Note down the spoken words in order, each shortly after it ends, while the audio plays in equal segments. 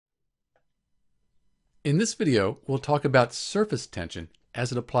In this video, we'll talk about surface tension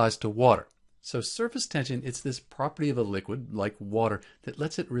as it applies to water. So surface tension, it's this property of a liquid, like water, that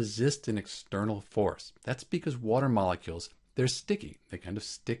lets it resist an external force. That's because water molecules, they're sticky. They kind of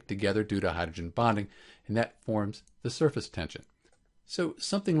stick together due to hydrogen bonding, and that forms the surface tension. So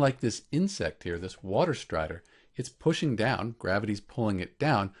something like this insect here, this water strider, it's pushing down, gravity's pulling it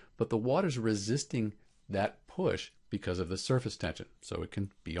down, but the water's resisting that push because of the surface tension, so it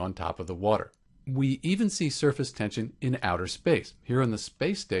can be on top of the water. We even see surface tension in outer space. Here on the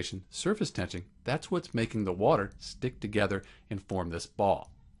space station, surface tension, that's what's making the water stick together and form this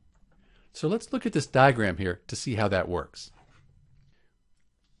ball. So let's look at this diagram here to see how that works.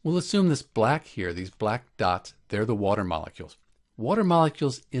 We'll assume this black here, these black dots, they're the water molecules. Water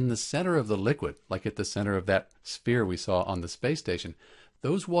molecules in the center of the liquid, like at the center of that sphere we saw on the space station,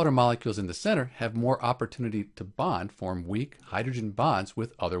 those water molecules in the center have more opportunity to bond, form weak hydrogen bonds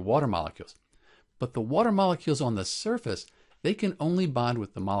with other water molecules. But the water molecules on the surface, they can only bond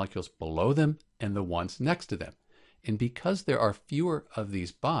with the molecules below them and the ones next to them. And because there are fewer of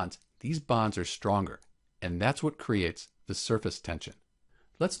these bonds are stronger. And that's what creates the surface tension.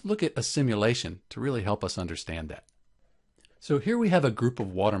 Let's look at a simulation to really help us understand that. So here we have a group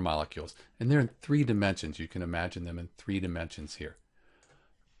of water molecules, and they're in 3 dimensions. You can imagine them in 3 dimensions here.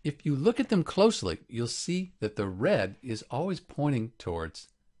 If you look at them closely, you'll see that the red is always pointing towards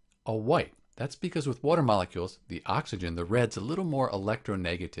a white. That's because with water molecules, the oxygen, the red's a little more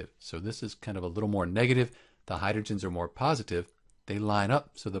electronegative. So this is kind of a little more negative. The hydrogens are more positive. They line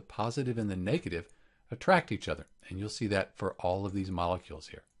up so the positive and the negative attract each other. And you'll see that for all of these molecules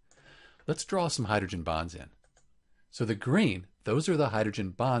here. Let's draw some hydrogen bonds in. So the green, those are the hydrogen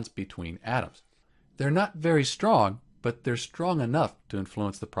bonds between atoms. They're not very strong, but they're strong enough to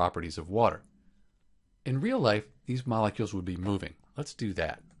influence the properties of water. In real life, these molecules would be moving. Let's do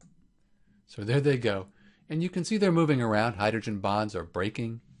that. So there they go, and you can see they're moving around. Hydrogen bonds are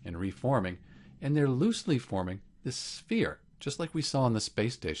breaking and reforming, and they're loosely forming this sphere, just like we saw on the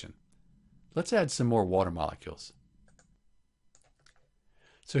space station. Let's add some more water molecules.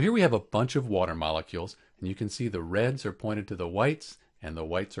 So here we have a bunch of water molecules, and you can see the reds are pointed to the whites, and the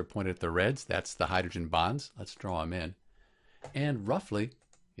whites are pointed at the reds. That's the hydrogen bonds. Let's draw them in. And roughly,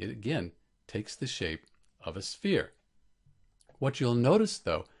 it again takes the shape of a sphere. What you'll notice,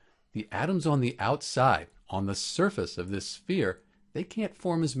 though, the atoms on the outside, on the surface of this sphere, they can't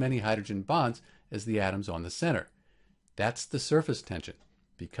form as many hydrogen bonds as the atoms on the center. That's the surface tension.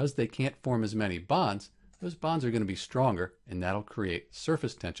 Because they can't form as many bonds, those bonds are going to be stronger, and that'll create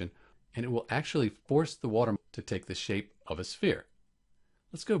surface tension, and it will actually force the water to take the shape of a sphere.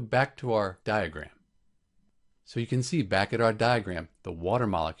 Let's go back to our diagram. So you can see back at our diagram, the water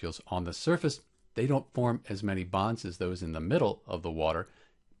molecules on the surface, they don't form as many bonds as those in the middle of the water.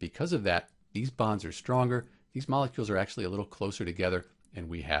 Because of that, these bonds are stronger, these molecules are actually a little closer together, and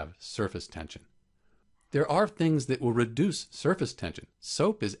we have surface tension. There are things that will reduce surface tension.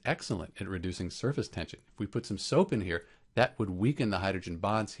 Soap is excellent at reducing surface tension. If we put some soap in here, that would weaken the hydrogen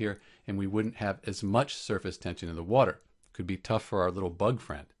bonds here, and we wouldn't have as much surface tension in the water. Could be tough for our little bug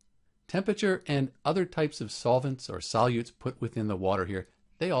friend. Temperature and other types of solvents or solutes put within the water here,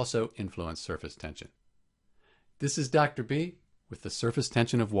 they also influence surface tension. This is Dr. B with the surface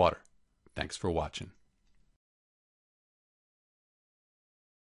tension of water. Thanks for watching.